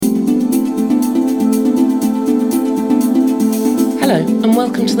and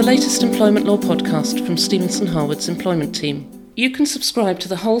welcome to the latest employment law podcast from Stephenson Harwood's employment team. You can subscribe to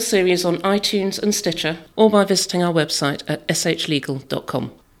the whole series on iTunes and Stitcher or by visiting our website at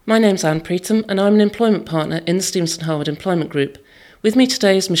shlegal.com. My name's Anne Preetham and I'm an employment partner in the Stephenson Harwood Employment Group. With me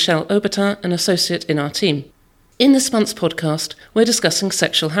today is Michelle Aubertin, an associate in our team. In this month's podcast, we're discussing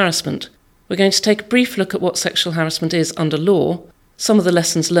sexual harassment. We're going to take a brief look at what sexual harassment is under law, some of the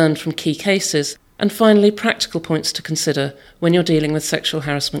lessons learned from key cases, and finally practical points to consider when you're dealing with sexual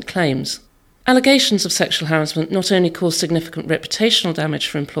harassment claims. Allegations of sexual harassment not only cause significant reputational damage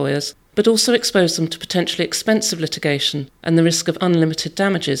for employers, but also expose them to potentially expensive litigation and the risk of unlimited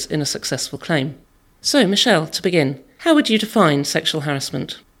damages in a successful claim. So, Michelle, to begin, how would you define sexual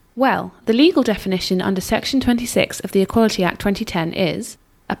harassment? Well, the legal definition under Section 26 of the Equality Act 2010 is,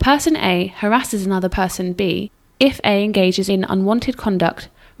 a person A harasses another person B if A engages in unwanted conduct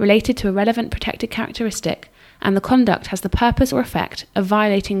related to a relevant protected characteristic, and the conduct has the purpose or effect of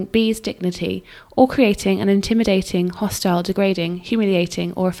violating B's dignity or creating an intimidating, hostile, degrading,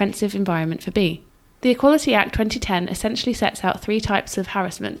 humiliating or offensive environment for B. The Equality Act 2010 essentially sets out three types of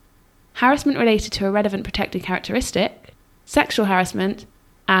harassment: harassment related to a relevant protected characteristic, sexual harassment,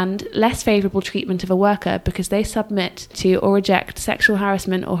 and less favourable treatment of a worker because they submit to or reject sexual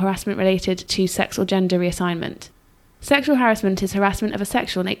harassment or harassment related to sex or gender reassignment. Sexual harassment is harassment of a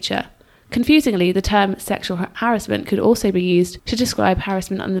sexual nature. Confusingly, the term sexual harassment could also be used to describe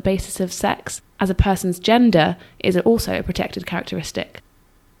harassment on the basis of sex, as a person's gender is also a protected characteristic.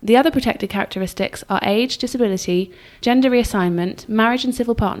 The other protected characteristics are age, disability, gender reassignment, marriage and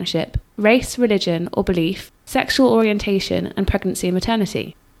civil partnership, race, religion or belief, sexual orientation, and pregnancy and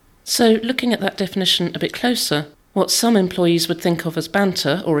maternity. So, looking at that definition a bit closer, what some employees would think of as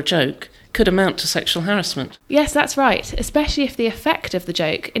banter or a joke could amount to sexual harassment. Yes, that's right, especially if the effect of the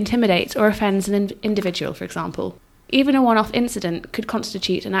joke intimidates or offends an individual, for example. Even a one-off incident could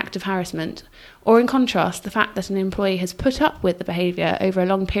constitute an act of harassment, or in contrast, the fact that an employee has put up with the behaviour over a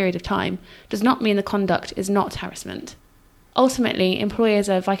long period of time does not mean the conduct is not harassment. Ultimately, employers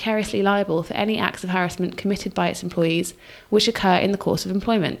are vicariously liable for any acts of harassment committed by its employees which occur in the course of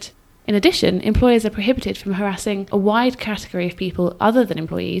employment. In addition, employers are prohibited from harassing a wide category of people other than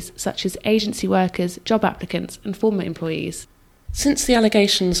employees, such as agency workers, job applicants, and former employees. Since the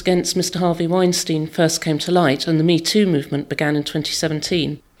allegations against Mr. Harvey Weinstein first came to light and the Me Too movement began in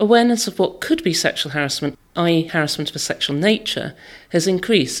 2017, awareness of what could be sexual harassment, i.e. harassment of a sexual nature, has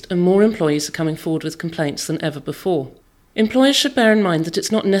increased and more employees are coming forward with complaints than ever before. Employers should bear in mind that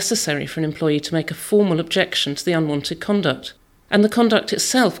it's not necessary for an employee to make a formal objection to the unwanted conduct, and the conduct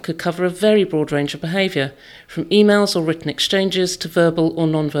itself could cover a very broad range of behaviour, from emails or written exchanges to verbal or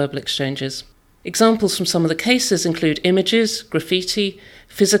non-verbal exchanges. Examples from some of the cases include images, graffiti,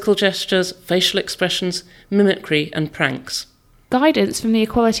 physical gestures, facial expressions, mimicry and pranks. Guidance from the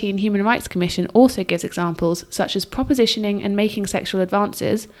Equality and Human Rights Commission also gives examples such as propositioning and making sexual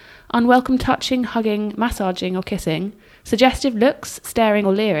advances, unwelcome touching, hugging, massaging or kissing, suggestive looks, staring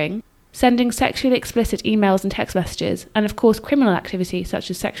or leering, sending sexually explicit emails and text messages, and of course criminal activity such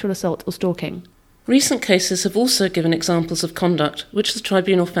as sexual assault or stalking. Recent cases have also given examples of conduct which the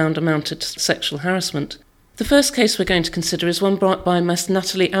tribunal found amounted to sexual harassment. The first case we're going to consider is one brought by Ms.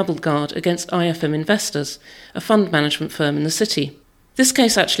 Natalie Abildgaard against IFM Investors, a fund management firm in the city. This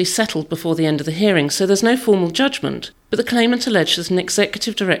case actually settled before the end of the hearing, so there's no formal judgment, but the claimant alleged that an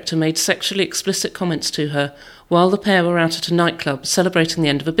executive director made sexually explicit comments to her while the pair were out at a nightclub celebrating the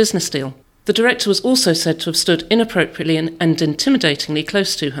end of a business deal. The director was also said to have stood inappropriately and intimidatingly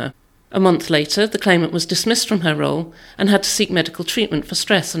close to her. A month later, the claimant was dismissed from her role and had to seek medical treatment for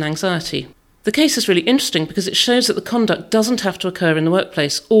stress and anxiety. The case is really interesting because it shows that the conduct doesn't have to occur in the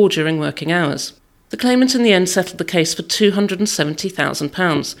workplace or during working hours. The claimant in the end settled the case for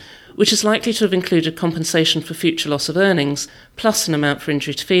 £270,000, which is likely to have included compensation for future loss of earnings, plus an amount for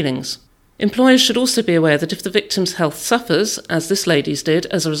injury to feelings. Employers should also be aware that if the victim's health suffers, as this lady's did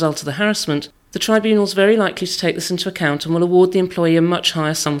as a result of the harassment, the tribunal is very likely to take this into account and will award the employee a much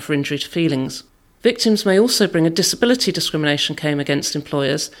higher sum for injury to feelings. Victims may also bring a disability discrimination claim against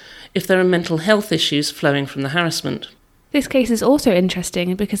employers if there are mental health issues flowing from the harassment. This case is also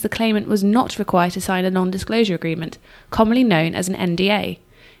interesting because the claimant was not required to sign a non-disclosure agreement, commonly known as an NDA.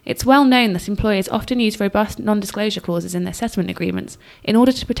 It's well known that employers often use robust non-disclosure clauses in their settlement agreements in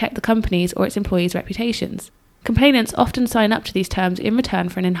order to protect the company's or its employees' reputations. Complainants often sign up to these terms in return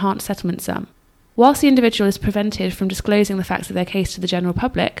for an enhanced settlement sum. Whilst the individual is prevented from disclosing the facts of their case to the general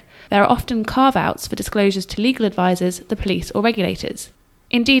public, there are often carve-outs for disclosures to legal advisors, the police or regulators.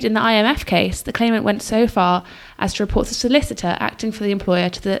 Indeed, in the IMF case, the claimant went so far as to report the solicitor acting for the employer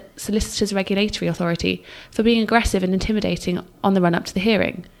to the Solicitors Regulatory Authority for being aggressive and intimidating on the run-up to the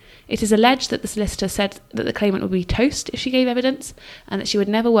hearing. It is alleged that the solicitor said that the claimant would be toast if she gave evidence and that she would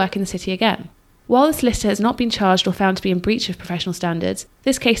never work in the city again. While the solicitor has not been charged or found to be in breach of professional standards,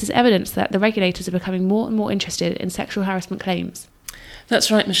 this case is evidence that the regulators are becoming more and more interested in sexual harassment claims.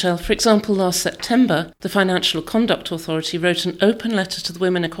 That's right, Michelle. For example, last September, the Financial Conduct Authority wrote an open letter to the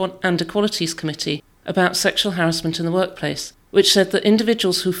Women and Equalities Committee about sexual harassment in the workplace, which said that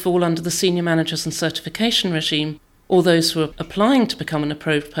individuals who fall under the senior managers and certification regime, or those who are applying to become an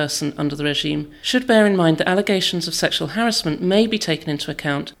approved person under the regime, should bear in mind that allegations of sexual harassment may be taken into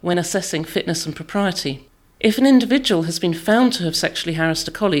account when assessing fitness and propriety. If an individual has been found to have sexually harassed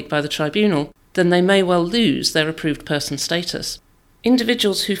a colleague by the tribunal, then they may well lose their approved person status.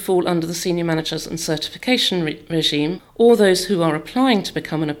 Individuals who fall under the senior managers and certification regime, or those who are applying to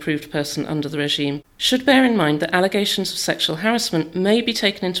become an approved person under the regime, should bear in mind that allegations of sexual harassment may be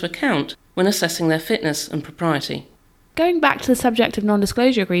taken into account when assessing their fitness and propriety. Going back to the subject of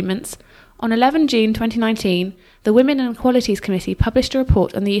non-disclosure agreements, on 11 June 2019, the Women and Equalities Committee published a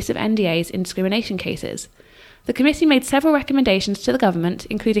report on the use of NDAs in discrimination cases. The committee made several recommendations to the government,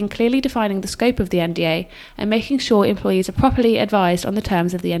 including clearly defining the scope of the NDA and making sure employees are properly advised on the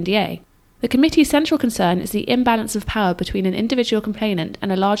terms of the NDA. The committee's central concern is the imbalance of power between an individual complainant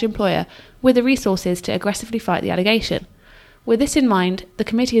and a large employer with the resources to aggressively fight the allegation. With this in mind, the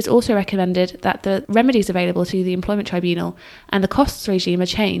committee has also recommended that the remedies available to the Employment Tribunal and the costs regime are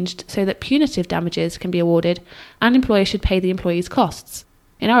changed so that punitive damages can be awarded and employers should pay the employee's costs.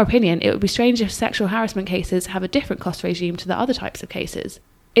 In our opinion, it would be strange if sexual harassment cases have a different cost regime to the other types of cases.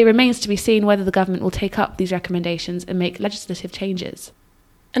 It remains to be seen whether the government will take up these recommendations and make legislative changes.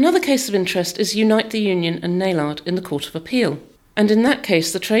 Another case of interest is Unite the Union and Naylard in the Court of Appeal. And in that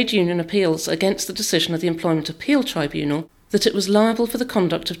case, the trade union appeals against the decision of the Employment Appeal Tribunal that it was liable for the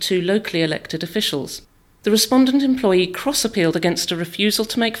conduct of two locally elected officials. The respondent employee cross-appealed against a refusal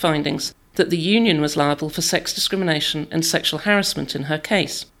to make findings that the union was liable for sex discrimination and sexual harassment in her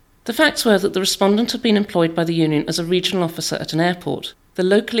case. The facts were that the respondent had been employed by the union as a regional officer at an airport. The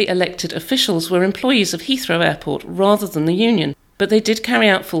locally elected officials were employees of Heathrow Airport rather than the union, but they did carry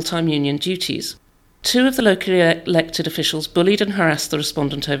out full-time union duties. Two of the locally elected officials bullied and harassed the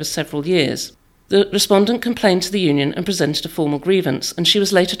respondent over several years. The respondent complained to the union and presented a formal grievance, and she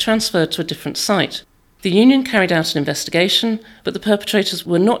was later transferred to a different site. The union carried out an investigation, but the perpetrators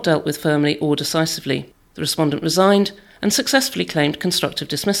were not dealt with firmly or decisively. The respondent resigned and successfully claimed constructive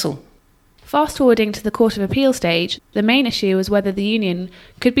dismissal. Fast-forwarding to the Court of Appeal stage, the main issue was whether the union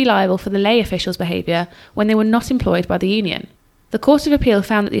could be liable for the lay officials' behaviour when they were not employed by the union. The Court of Appeal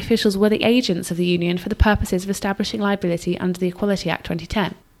found that the officials were the agents of the union for the purposes of establishing liability under the Equality Act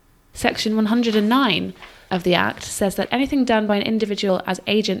 2010. Section 109 of the Act says that anything done by an individual as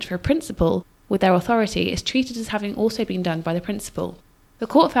agent for a principal with their authority is treated as having also been done by the principal. The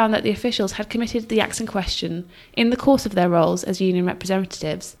court found that the officials had committed the acts in question in the course of their roles as union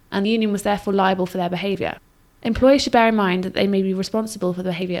representatives, and the union was therefore liable for their behaviour. Employers should bear in mind that they may be responsible for the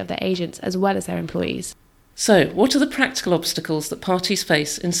behaviour of their agents as well as their employees. So, what are the practical obstacles that parties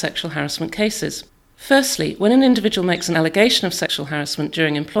face in sexual harassment cases? Firstly, when an individual makes an allegation of sexual harassment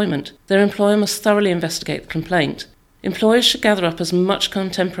during employment, their employer must thoroughly investigate the complaint. Employers should gather up as much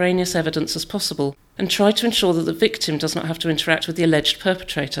contemporaneous evidence as possible and try to ensure that the victim does not have to interact with the alleged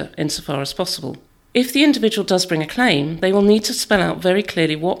perpetrator insofar as possible. If the individual does bring a claim, they will need to spell out very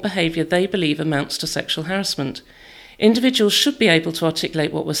clearly what behaviour they believe amounts to sexual harassment. Individuals should be able to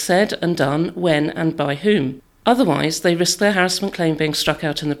articulate what was said and done, when and by whom. Otherwise, they risk their harassment claim being struck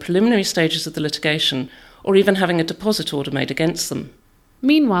out in the preliminary stages of the litigation or even having a deposit order made against them.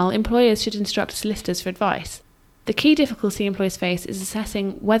 Meanwhile, employers should instruct solicitors for advice. The key difficulty employers face is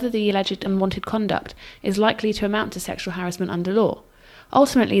assessing whether the alleged unwanted conduct is likely to amount to sexual harassment under law.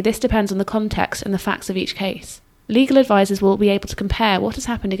 Ultimately, this depends on the context and the facts of each case. Legal advisors will be able to compare what has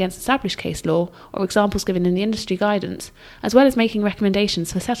happened against established case law or examples given in the industry guidance, as well as making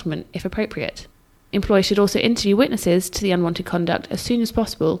recommendations for settlement if appropriate. Employers should also interview witnesses to the unwanted conduct as soon as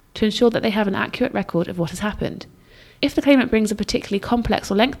possible to ensure that they have an accurate record of what has happened. If the claimant brings a particularly complex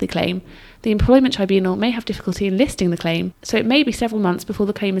or lengthy claim, the Employment Tribunal may have difficulty in listing the claim, so it may be several months before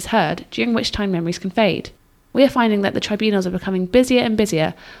the claim is heard, during which time memories can fade. We are finding that the tribunals are becoming busier and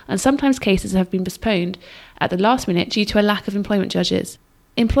busier, and sometimes cases have been postponed at the last minute due to a lack of employment judges.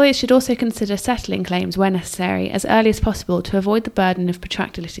 Employers should also consider settling claims where necessary as early as possible to avoid the burden of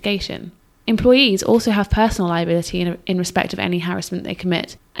protracted litigation. Employees also have personal liability in respect of any harassment they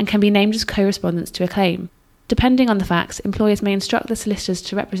commit, and can be named as co-respondents to a claim. depending on the facts, employers may instruct the solicitors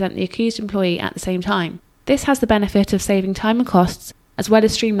to represent the accused employee at the same time. This has the benefit of saving time and costs, as well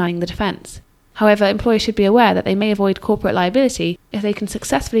as streamlining the defence. However, employers should be aware that they may avoid corporate liability if they can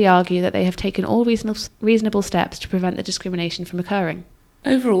successfully argue that they have taken all reasonable steps to prevent the discrimination from occurring.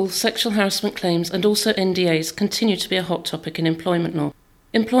 Overall, sexual harassment claims and also NDAs continue to be a hot topic in employment law.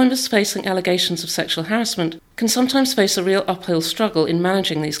 Employers facing allegations of sexual harassment can sometimes face a real uphill struggle in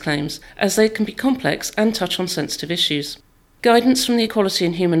managing these claims, as they can be complex and touch on sensitive issues. Guidance from the Equality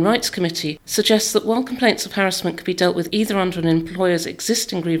and Human Rights Committee suggests that while complaints of harassment can be dealt with either under an employer's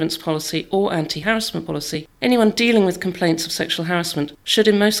existing grievance policy or anti-harassment policy, anyone dealing with complaints of sexual harassment should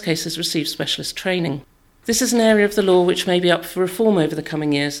in most cases receive specialist training. This is an area of the law which may be up for reform over the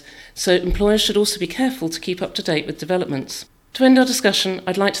coming years, so employers should also be careful to keep up to date with developments. To end our discussion,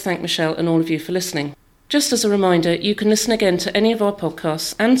 I'd like to thank Michelle and all of you for listening. Just as a reminder, you can listen again to any of our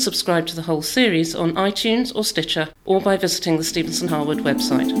podcasts and subscribe to the whole series on iTunes or Stitcher, or by visiting the Stephenson Harwood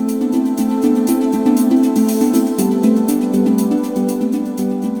website.